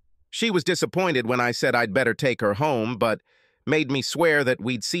vulnerable. She was disappointed when I said I'd better take her home, but made me swear that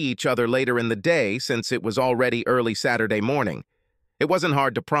we'd see each other later in the day since it was already early Saturday morning. It wasn't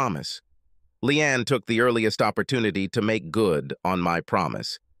hard to promise. Leanne took the earliest opportunity to make good on my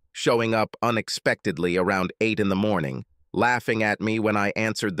promise, showing up unexpectedly around 8 in the morning, laughing at me when I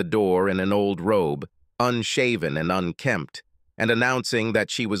answered the door in an old robe, unshaven and unkempt, and announcing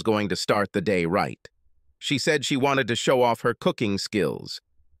that she was going to start the day right. She said she wanted to show off her cooking skills,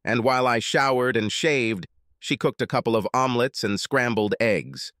 and while I showered and shaved, she cooked a couple of omelets and scrambled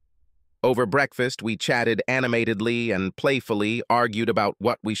eggs. Over breakfast, we chatted animatedly and playfully argued about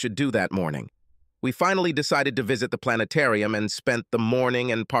what we should do that morning. We finally decided to visit the planetarium and spent the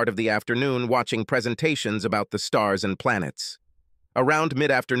morning and part of the afternoon watching presentations about the stars and planets. Around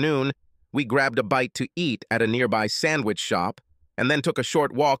mid-afternoon, we grabbed a bite to eat at a nearby sandwich shop and then took a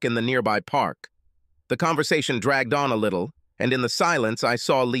short walk in the nearby park. The conversation dragged on a little, and in the silence I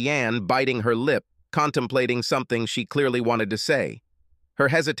saw Leanne biting her lip, contemplating something she clearly wanted to say. Her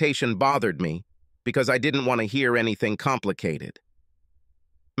hesitation bothered me, because I didn't want to hear anything complicated.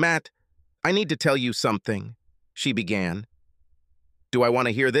 "Matt, I need to tell you something," she began. "Do I want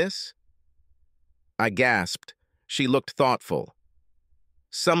to hear this?" I gasped. She looked thoughtful.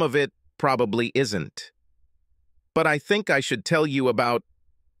 "Some of it probably isn't. But I think I should tell you about—"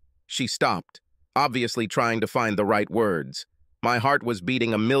 She stopped, obviously trying to find the right words. My heart was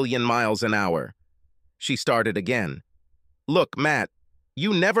beating 1,000,000 miles an hour. She started again. "Look, Matt,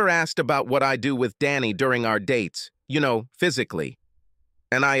 you never asked about what I do with Danny during our dates, physically.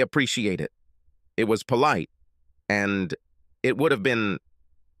 And I appreciate it. It was polite, and it would have been,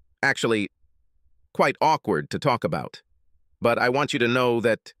 actually, quite awkward to talk about. But I want you to know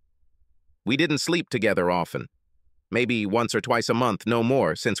that we didn't sleep together often. Maybe once or twice a month, no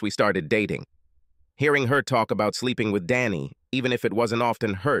more, since we started dating. Hearing her talk about sleeping with Danny, even if it wasn't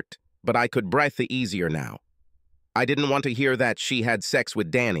often, hurt, but I could breathe easier now. I didn't want to hear that she had sex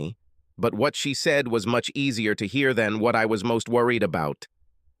with Danny, but what she said was much easier to hear than what I was most worried about,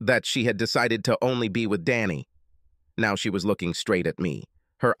 that she had decided to only be with Danny. Now she was looking straight at me,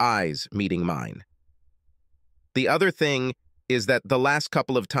 her eyes meeting mine. The other thing is that the last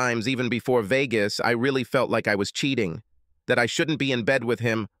couple of times, even before Vegas, I really felt like I was cheating, that I shouldn't be in bed with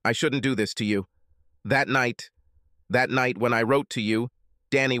him, I shouldn't do this to you. That night when I wrote to you,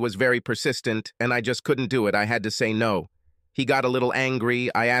 Danny was very persistent, and I just couldn't do it. I had to say no. He got a little angry.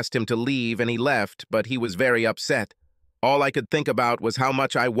 I asked him to leave, and he left, but he was very upset. All I could think about was how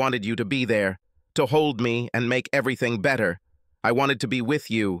much I wanted you to be there, to hold me and make everything better. I wanted to be with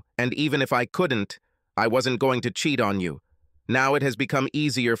you, and even if I couldn't, I wasn't going to cheat on you. Now it has become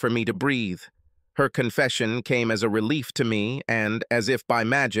easier for me to breathe. Her confession came as a relief to me, and, as if by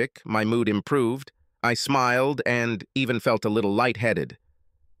magic, my mood improved. I smiled and even felt a little lightheaded.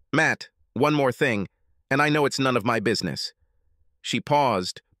 "Matt, one more thing, and I know it's none of my business." She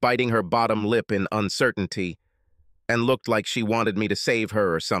paused, biting her bottom lip in uncertainty, and looked like she wanted me to save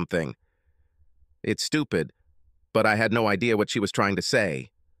her or something. It's stupid, but I had no idea what she was trying to say.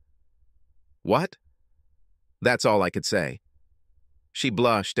 What? That's all I could say. She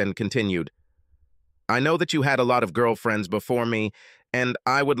blushed and continued. I know that you had a lot of girlfriends before me, and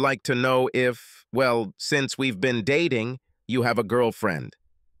I would like to know if, well, since we've been dating, you have a girlfriend.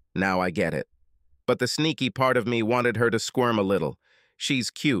 Now I get it. But the sneaky part of me wanted her to squirm a little. She's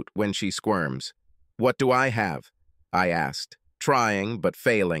cute when she squirms. What do I have? I asked, trying, but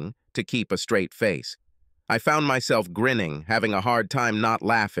failing, to keep a straight face. I found myself grinning, having a hard time not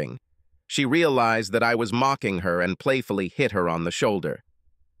laughing. She realized that I was mocking her and playfully hit her on the shoulder.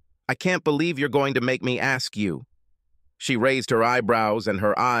 I can't believe you're going to make me ask you. She raised her eyebrows and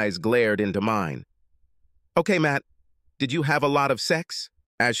her eyes glared into mine. Okay, Matt, did you have a lot of sex?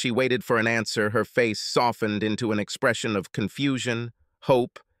 As she waited for an answer, her face softened into an expression of confusion,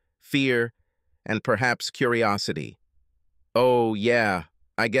 hope, fear, and perhaps curiosity. Oh, yeah,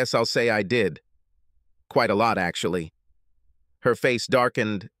 I guess I'll say I did. Quite a lot, actually. Her face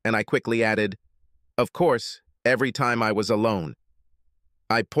darkened, and I quickly added, of course, every time I was alone.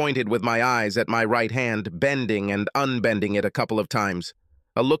 I pointed with my eyes at my right hand, bending and unbending it a couple of times.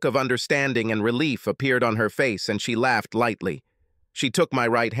 A look of understanding and relief appeared on her face, and she laughed lightly. She took my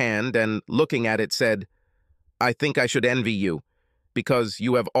right hand and, looking at it, said, I think I should envy you, because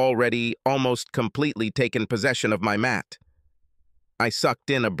you have already almost completely taken possession of my mat. I sucked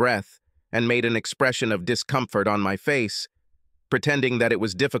in a breath and made an expression of discomfort on my face, pretending that it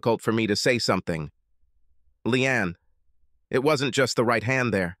was difficult for me to say something. Leanne, it wasn't just the right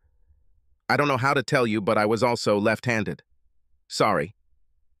hand there. I don't know how to tell you, but I was also left-handed. Sorry.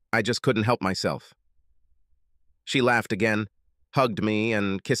 I just couldn't help myself. She laughed again, hugged me,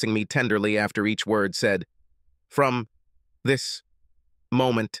 and kissing me tenderly after each word said, From this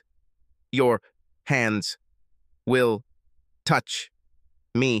moment, your hands will touch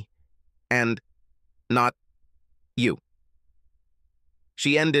me and not you.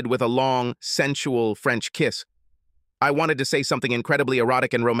 She ended with a long, sensual French kiss. I wanted to say something incredibly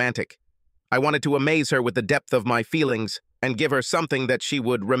erotic and romantic. I wanted to amaze her with the depth of my feelings and give her something that she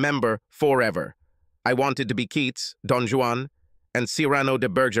would remember forever. I wanted to be Keats, Don Juan, and Cyrano de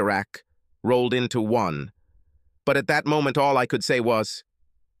Bergerac rolled into one. But at that moment all I could say was,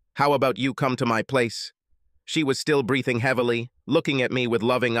 how about you come to my place? She was still breathing heavily, looking at me with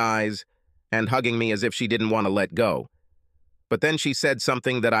loving eyes, and hugging me as if she didn't want to let go. But then she said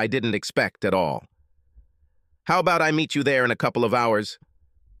something that I didn't expect at all. How about I meet you there in a couple of hours?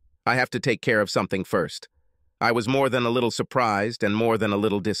 I have to take care of something first. I was more than a little surprised and more than a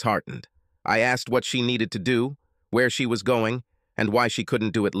little disheartened. I asked what she needed to do, where she was going, and why she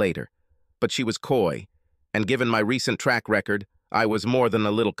couldn't do it later. But she was coy, and given my recent track record, I was more than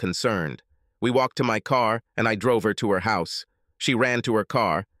a little concerned. We walked to my car, and I drove her to her house. She ran to her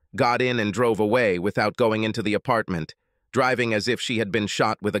car, got in and drove away without going into the apartment, driving as if she had been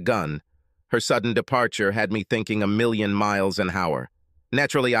shot with a gun. Her sudden departure had me thinking a million miles an hour.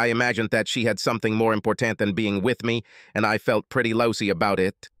 Naturally, I imagined that she had something more important than being with me, and I felt pretty lousy about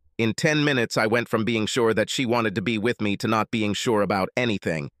it. In 10 minutes, I went from being sure that she wanted to be with me to not being sure about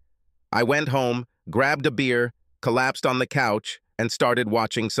anything. I went home, grabbed a beer, collapsed on the couch, and started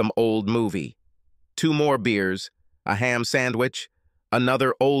watching some old movie. 2 more beers, a ham sandwich,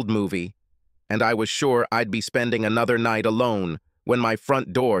 another old movie, and I was sure I'd be spending another night alone when my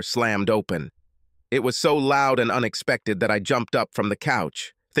front door slammed open. It was so loud and unexpected that I jumped up from the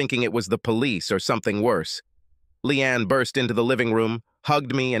couch, thinking it was the police or something worse. Leanne burst into the living room,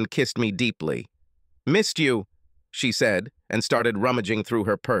 hugged me, and kissed me deeply. Missed you, she said, and started rummaging through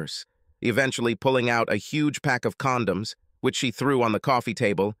her purse, eventually pulling out a huge pack of condoms, which she threw on the coffee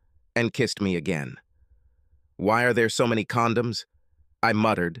table, and kissed me again. Why are there so many condoms? I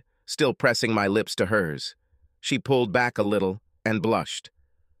muttered, still pressing my lips to hers. She pulled back a little and blushed.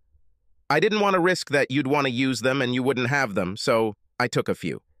 I didn't want to risk that you'd want to use them and you wouldn't have them, so I took a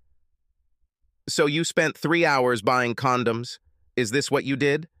few. So you spent 3 hours buying condoms? Is this what you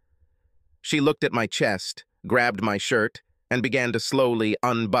did? She looked at my chest, grabbed my shirt, and began to slowly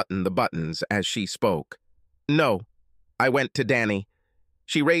unbutton the buttons as she spoke. No, I went to Danny.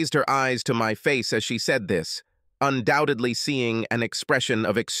 She raised her eyes to my face as she said this, undoubtedly seeing an expression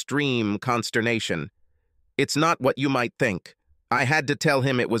of extreme consternation. It's not what you might think. I had to tell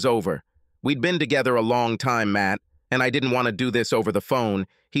him it was over. We'd been together a long time, Matt, and I didn't want to do this over the phone.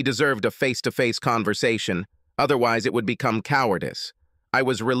 He deserved a face-to-face conversation. Otherwise, it would become cowardice. I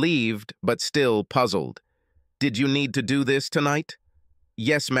was relieved, but still puzzled. Did you need to do this tonight?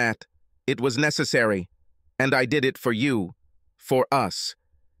 Yes, Matt. It was necessary. And I did it for you. For us.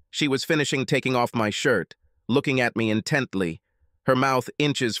 She was finishing taking off my shirt, looking at me intently, her mouth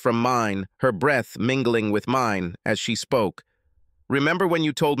inches from mine, her breath mingling with mine as she spoke. "Remember when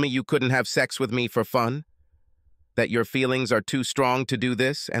you told me you couldn't have sex with me for fun? That your feelings are too strong to do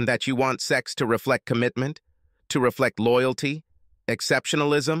this, and that you want sex to reflect commitment, to reflect loyalty,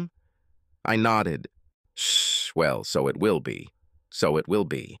 exceptionalism?" I nodded. "Shh, well, so it will be. So it will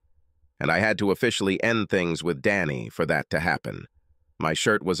be." And I had to officially end things with Danny for that to happen. My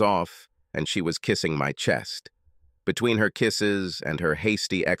shirt was off, and she was kissing my chest. Between her kisses and her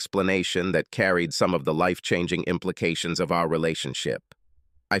hasty explanation that carried some of the life-changing implications of our relationship,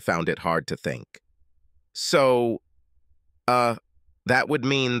 I found it hard to think. "So, that would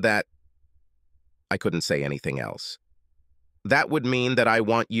mean that—" I couldn't say anything else. "That would mean that I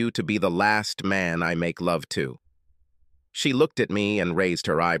want you to be the last man I make love to." She looked at me and raised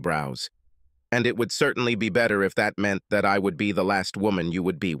her eyebrows. "And it would certainly be better if that meant that I would be the last woman you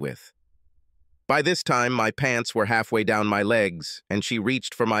would be with." By this time, my pants were halfway down my legs, and she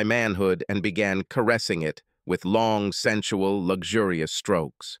reached for my manhood and began caressing it with long, sensual, luxurious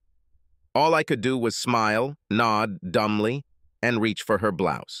strokes. All I could do was smile, nod dumbly, and reach for her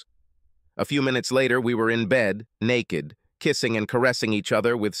blouse. A few minutes later, we were in bed, naked, kissing and caressing each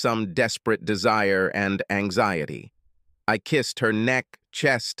other with some desperate desire and anxiety. I kissed her neck,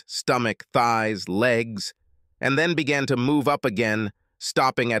 chest, stomach, thighs, legs, and then began to move up again,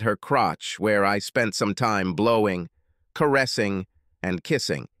 stopping at her crotch, where I spent some time blowing, caressing, and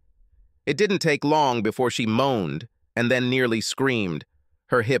kissing. It didn't take long before she moaned, and then nearly screamed,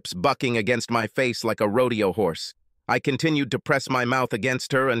 her hips bucking against my face like a rodeo horse. I continued to press my mouth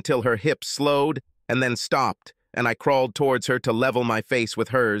against her until her hips slowed and then stopped, and I crawled towards her to level my face with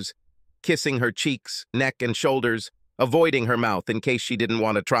hers, kissing her cheeks, neck, and shoulders, avoiding her mouth in case she didn't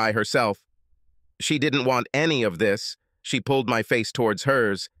want to try herself. She didn't want any of this. She pulled my face towards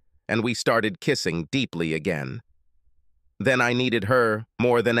hers, and we started kissing deeply again. Then I needed her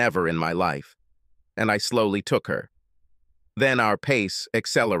more than ever in my life, and I slowly took her. Then our pace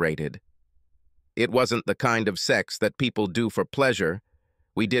accelerated. It wasn't the kind of sex that people do for pleasure.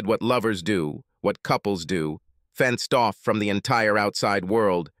 We did what lovers do, what couples do, fenced off from the entire outside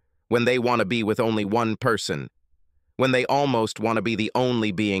world, when they want to be with only one person, when they almost want to be the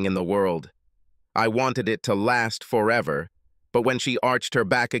only being in the world. I wanted it to last forever, but when she arched her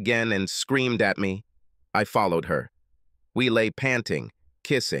back again and screamed at me, I followed her. We lay panting,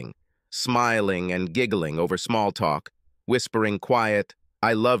 kissing, smiling and giggling over small talk, whispering quiet,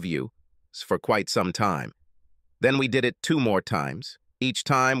 "I love you," for quite some time. Then we did it 2 more times, each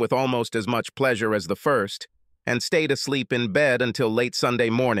time with almost as much pleasure as the first, and stayed asleep in bed until late Sunday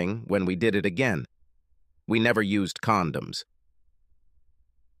morning when we did it again. We never used condoms.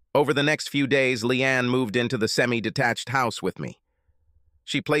 Over the next few days, Leanne moved into the semi-detached house with me.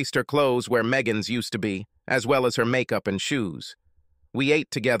 She placed her clothes where Megan's used to be, as well as her makeup and shoes. We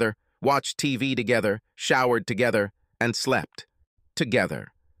ate together, watched TV together, showered together, and slept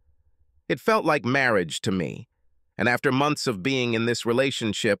together. It felt like marriage to me, and after months of being in this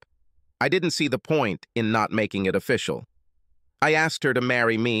relationship, I didn't see the point in not making it official. I asked her to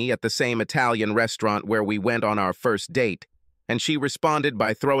marry me at the same Italian restaurant where we went on our first date, and she responded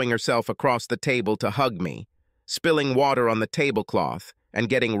by throwing herself across the table to hug me, spilling water on the tablecloth, and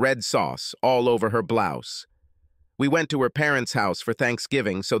getting red sauce all over her blouse. We went to her parents' house for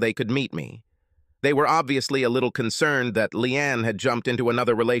Thanksgiving so they could meet me. They were obviously a little concerned that Leanne had jumped into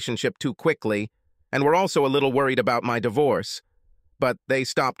another relationship too quickly, and were also a little worried about my divorce. But they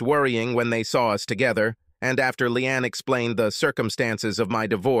stopped worrying when they saw us together, and after Leanne explained the circumstances of my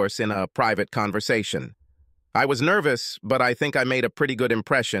divorce in a private conversation. I was nervous, but I think I made a pretty good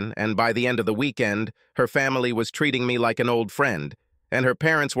impression, and by the end of the weekend, her family was treating me like an old friend, and her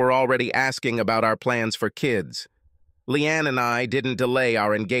parents were already asking about our plans for kids. Leanne and I didn't delay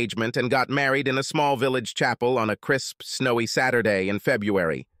our engagement and got married in a small village chapel on a crisp, snowy Saturday in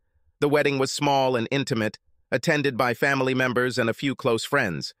February. The wedding was small and intimate, attended by family members and a few close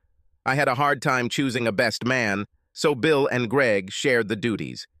friends. I had a hard time choosing a best man, so Bill and Greg shared the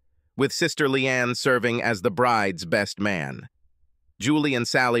duties, with Sister Leanne serving as the bride's best man. Julie and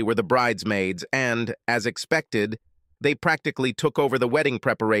Sally were the bridesmaids, and, as expected, they practically took over the wedding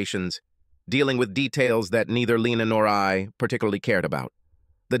preparations, dealing with details that neither Lena nor I particularly cared about.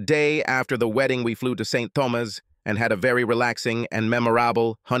 The day after the wedding, we flew to St. Thomas and had a very relaxing and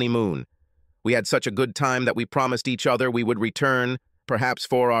memorable honeymoon. We had such a good time that we promised each other we would return, perhaps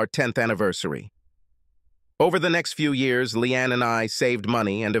for our 10th anniversary. Over the next few years, Leanne and I saved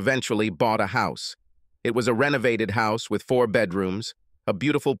money and eventually bought a house. It was a renovated house with 4 bedrooms, a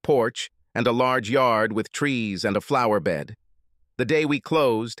beautiful porch, and a large yard with trees and a flower bed. The day we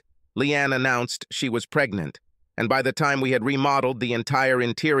closed, Leanne announced she was pregnant, and by the time we had remodeled the entire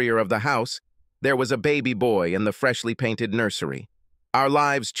interior of the house, there was a baby boy in the freshly painted nursery. Our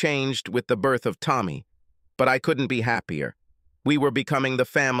lives changed with the birth of Tommy, but I couldn't be happier. We were becoming the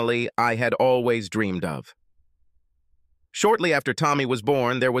family I had always dreamed of. Shortly after Tommy was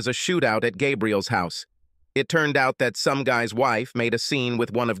born, there was a shootout at Gabriel's house. It turned out that some guy's wife made a scene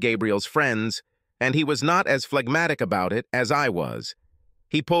with one of Gabriel's friends, and he was not as phlegmatic about it as I was.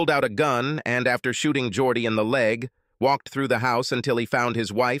 He pulled out a gun and, after shooting Jordy in the leg, walked through the house until he found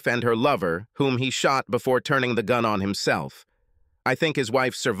his wife and her lover, whom he shot before turning the gun on himself. I think his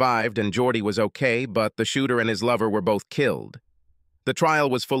wife survived and Jordy was okay, but the shooter and his lover were both killed. The trial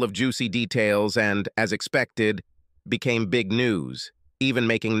was full of juicy details and, as expected, became big news, even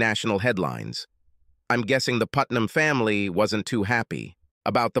making national headlines. I'm guessing the Putnam family wasn't too happy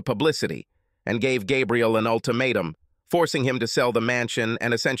about the publicity and gave Gabriel an ultimatum, forcing him to sell the mansion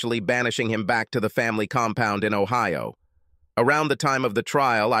and essentially banishing him back to the family compound in Ohio. Around the time of the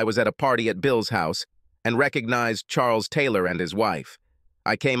trial, I was at a party at Bill's house and recognized Charles Taylor and his wife.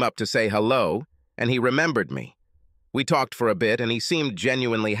 I came up to say hello, and he remembered me. We talked for a bit, and he seemed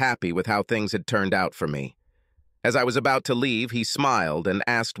genuinely happy with how things had turned out for me. As I was about to leave, he smiled and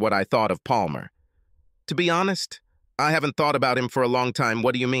asked what I thought of Palmer. To be honest, I haven't thought about him for a long time.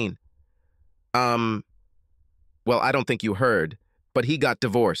 What do you mean? Well, I don't think you heard, but he got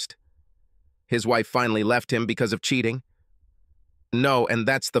divorced. His wife finally left him because of cheating. No, and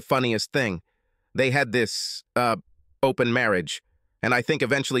that's the funniest thing. They had this, open marriage, and I think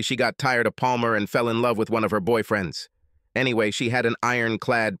eventually she got tired of Palmer and fell in love with one of her boyfriends. Anyway, she had an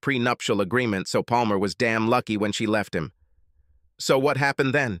ironclad prenuptial agreement, so Palmer was damn lucky when she left him. So what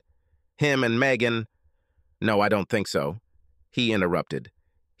happened then? Him and Megan... No, I don't think so. He interrupted.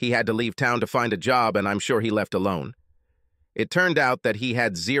 He had to leave town to find a job, and I'm sure he left alone. It turned out that he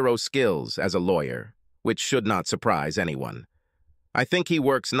had zero skills as a lawyer, which should not surprise anyone. I think he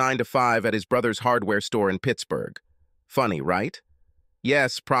works 9 to 5 at his brother's hardware store in Pittsburgh. Funny, right?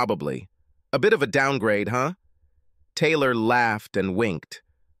 Yes, probably. A bit of a downgrade, huh? Taylor laughed and winked.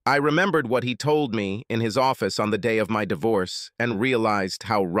 I remembered what he told me in his office on the day of my divorce and realized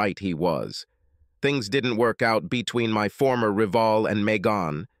how right he was. Things didn't work out between my former rival and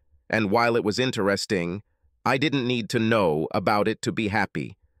Megan, and while it was interesting, I didn't need to know about it to be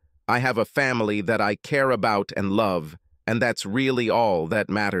happy. I have a family that I care about and love, and that's really all that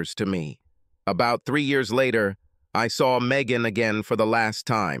matters to me. About 3 years later, I saw Megan again for the last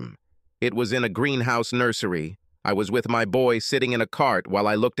time. It was in a greenhouse nursery. I was with my boy sitting in a cart while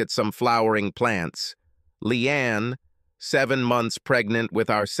I looked at some flowering plants. Leanne, 7 months pregnant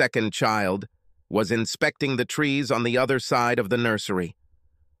with our second child, was inspecting the trees on the other side of the nursery.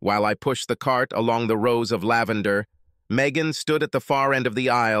 While I pushed the cart along the rows of lavender, Megan stood at the far end of the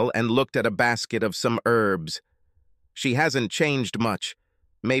aisle and looked at a basket of some herbs. She hasn't changed much.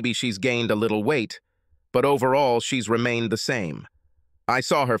 Maybe she's gained a little weight, but overall she's remained the same. I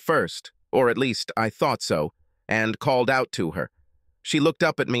saw her first, or at least I thought so, and called out to her. She looked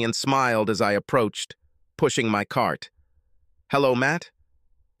up at me and smiled as I approached, pushing my cart. "Hello, Matt?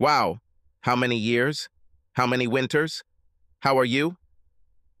 Wow, how many years? How many winters? How are you?"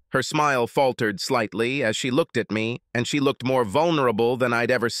 Her smile faltered slightly as she looked at me, and she looked more vulnerable than I'd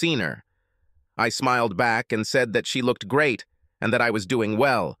ever seen her. I smiled back and said that she looked great and that I was doing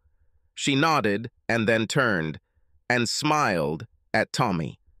well. She nodded and then turned and smiled at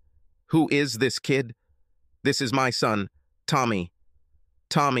Tommy. "Who is this kid?" "This is my son, Tommy."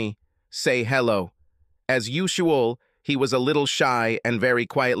 "Tommy, say hello." As usual, he was a little shy and very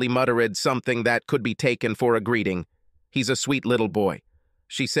quietly muttered something that could be taken for a greeting. "He's a sweet little boy,"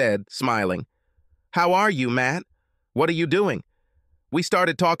 she said, smiling. "How are you, Matt? What are you doing?" We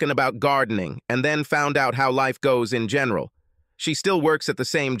started talking about gardening and then found out how life goes in general. She still works at the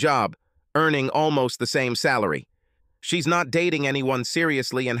same job, earning almost the same salary. She's not dating anyone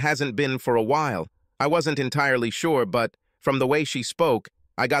seriously and hasn't been for a while. I wasn't entirely sure, but from the way she spoke,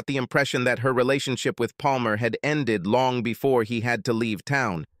 I got the impression that her relationship with Palmer had ended long before he had to leave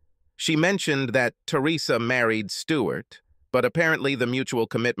town. She mentioned that Teresa married Stuart, but apparently the mutual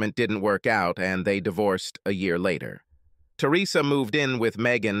commitment didn't work out and they divorced a year later. Teresa moved in with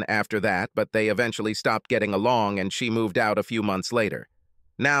Megan after that, but they eventually stopped getting along and she moved out a few months later.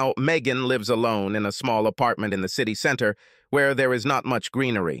 Now, Megan lives alone in a small apartment in the city center where there is not much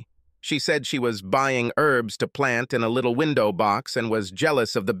greenery. She said she was buying herbs to plant in a little window box and was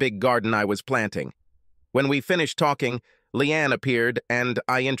jealous of the big garden I was planting. When we finished talking, Leanne appeared and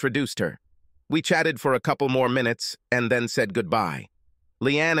I introduced her. We chatted for a couple more minutes and then said goodbye.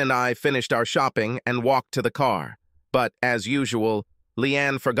 Leanne and I finished our shopping and walked to the car. But, as usual,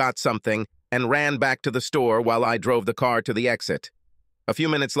 Leanne forgot something and ran back to the store while I drove the car to the exit. A few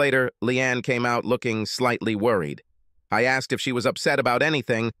minutes later, Leanne came out looking slightly worried. I asked if she was upset about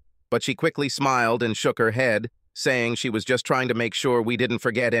anything, but she quickly smiled and shook her head, saying she was just trying to make sure we didn't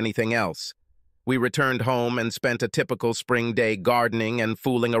forget anything else. We returned home and spent a typical spring day gardening and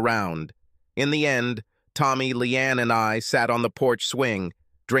fooling around. In the end, Tommy, Leanne, and I sat on the porch swing,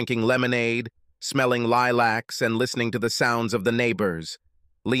 drinking lemonade, smelling lilacs, and listening to the sounds of the neighbors.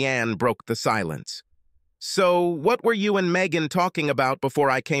 Leanne broke the silence. "So, what were you and Megan talking about before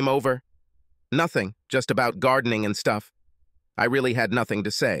I came over?" "Nothing, just about gardening and stuff." I really had nothing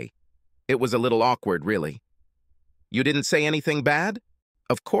to say. It was a little awkward, really. "You didn't say anything bad?"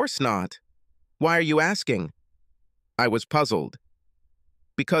 "Of course not." "Why are you asking?" I was puzzled.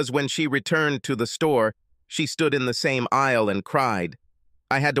 Because when she returned to the store, she stood in the same aisle and cried.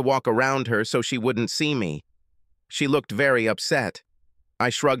 I had to walk around her so she wouldn't see me. She looked very upset. I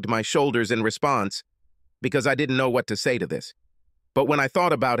shrugged my shoulders in response, because I didn't know what to say to this. But when I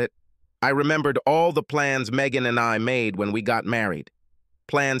thought about it, I remembered all the plans Megan and I made when we got married.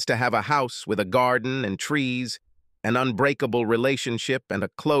 Plans to have a house with a garden and trees, an unbreakable relationship, and a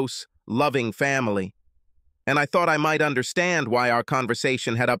close, loving family. And I thought I might understand why our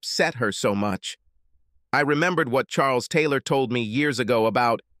conversation had upset her so much. I remembered what Charles Taylor told me years ago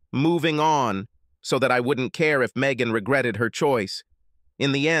about moving on so that I wouldn't care if Megan regretted her choice.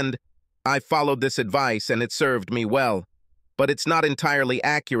 In the end, I followed this advice and it served me well. But it's not entirely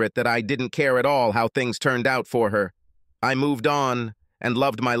accurate that I didn't care at all how things turned out for her. I moved on and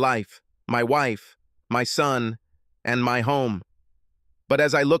loved my life, my wife, my son, and my home. But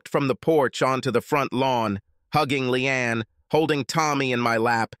as I looked from the porch onto the front lawn, hugging Leanne, holding Tommy in my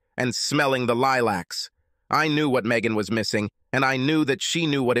lap, and smelling the lilacs, I knew what Megan was missing, and I knew that she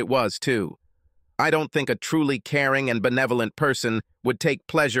knew what it was, too. I don't think a truly caring and benevolent person would take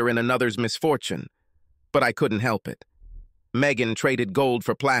pleasure in another's misfortune. But I couldn't help it. Megan traded gold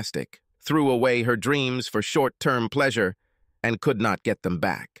for plastic, threw away her dreams for short-term pleasure, and could not get them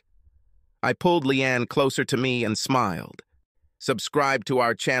back. I pulled Leanne closer to me and smiled. Subscribe to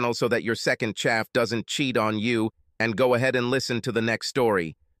our channel so that your second chaff doesn't cheat on you, and go ahead and listen to the next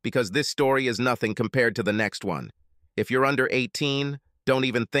story, because this story is nothing compared to the next one. If you're under 18, don't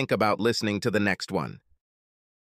even think about listening to the next one.